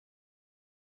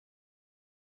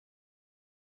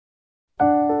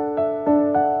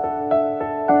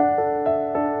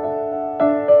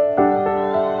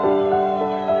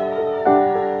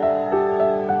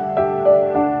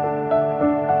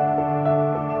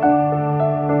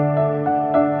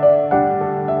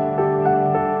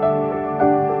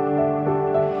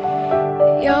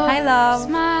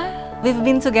We've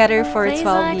been together for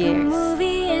 12 years.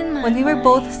 When we were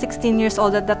both 16 years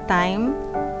old at that time,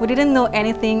 we didn't know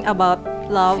anything about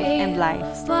love and life,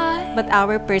 but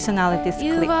our personalities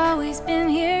clicked.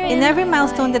 In every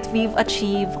milestone that we've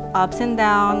achieved, ups and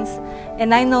downs,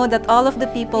 and I know that all of the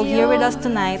people here with us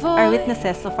tonight are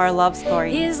witnesses of our love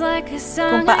story.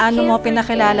 Kung paano mo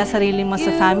pinakilala sarili mo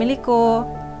sa family ko,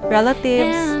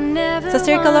 relatives, sa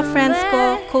circle of friends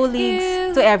ko,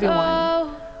 colleagues, to everyone.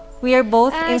 We are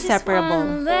both inseparable.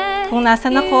 Kung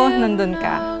nasan ako, nandun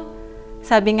ka.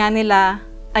 Sabi nga nila,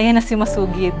 ayan na si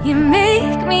Musugid. You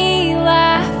make me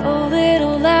laugh a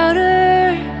little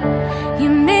louder.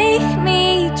 You make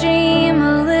me dream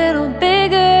a little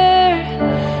bigger.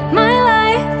 My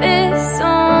life is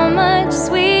so much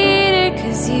sweeter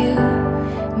 'cause you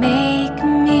make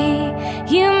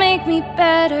me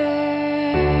better.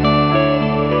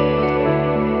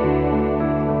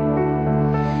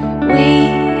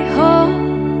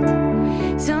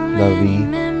 Lovey,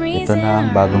 ito na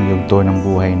ang bagong yugto ng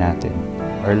buhay natin.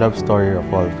 Our love story of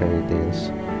all fairy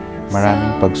tales.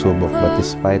 Maraming pagsubok, but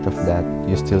despite of that,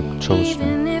 you still chose me.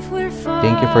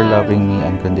 Thank you for loving me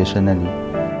unconditionally.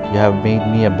 You have made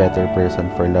me a better person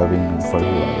for loving me for who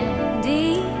I am.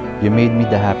 You made me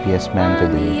the happiest man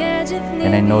today,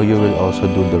 and I know you will also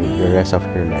do the rest of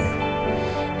your life.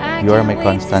 You are my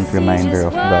constant reminder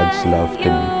of God's love to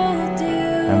me.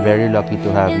 I'm very lucky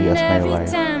to have you as my wife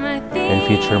and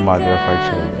future mother of our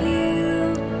children.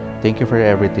 Thank you for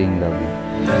everything, Lovey.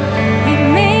 You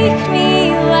make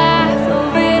me laugh a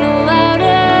little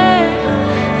louder.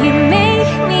 You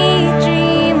make me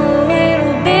dream a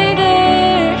little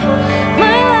bigger.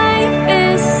 My life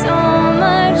is so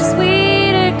much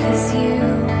sweeter 'cause you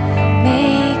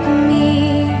make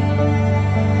me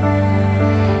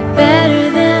better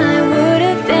than I would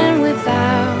have been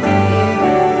without you.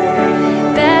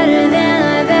 Better than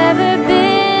I've ever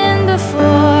been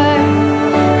before.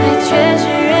 I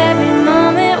treasure every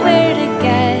moment we're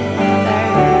together.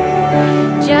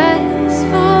 Just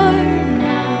for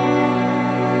now,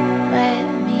 let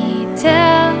me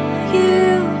tell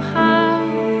you how.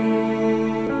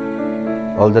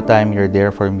 All the time, you're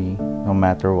there for me, no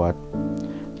matter what.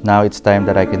 Now it's time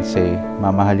that I can say,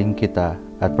 mamahalin kita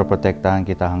at proprotektahan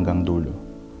kita hanggang dulo.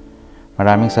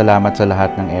 Maraming salamat sa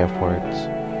lahat ng efforts,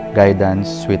 guidance,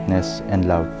 sweetness, and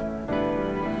love.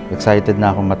 Excited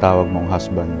na akong matawag mong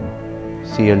husband mo.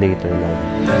 See you later, love.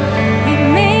 You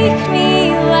make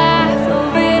me laugh a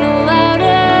little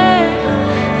louder.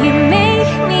 You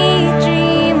make me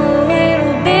dream a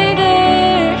little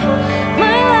bigger.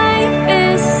 My life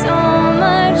is so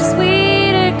much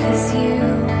sweeter 'cause you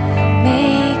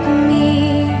make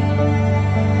me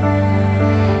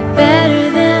better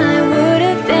than I would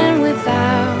have been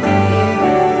without you.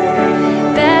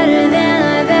 Better than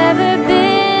I've ever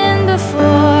been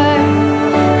before.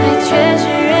 I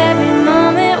treasure every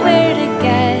moment we're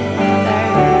together.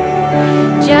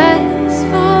 Just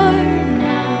for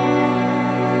now,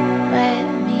 let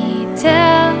me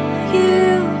tell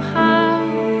you how.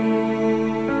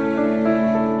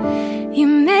 You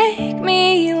make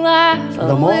me laugh a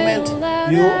The moment little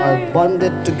louder. you are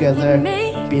bonded together, You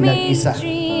make me pinag-isa.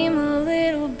 dream a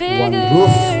little One bigger.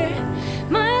 roof,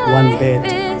 My one life bed,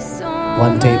 is so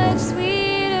one table. much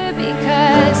sweeter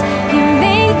because you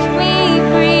make me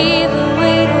breathe a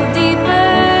little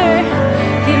deeper.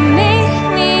 You make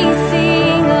me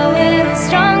sing a little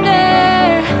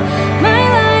stronger. My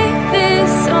life is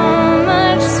so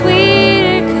much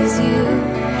sweeter 'cause you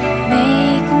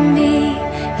make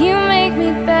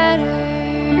me better.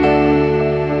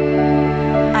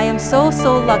 I am so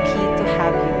lucky to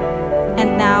have you.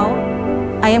 And now,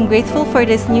 I am grateful for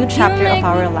this new chapter of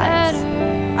our lives.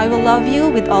 I will love you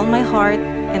with all my heart,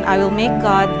 and I will make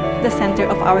God the center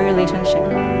of our relationship.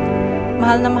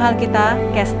 Mahal na mahal kita,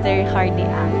 Kester Hardy.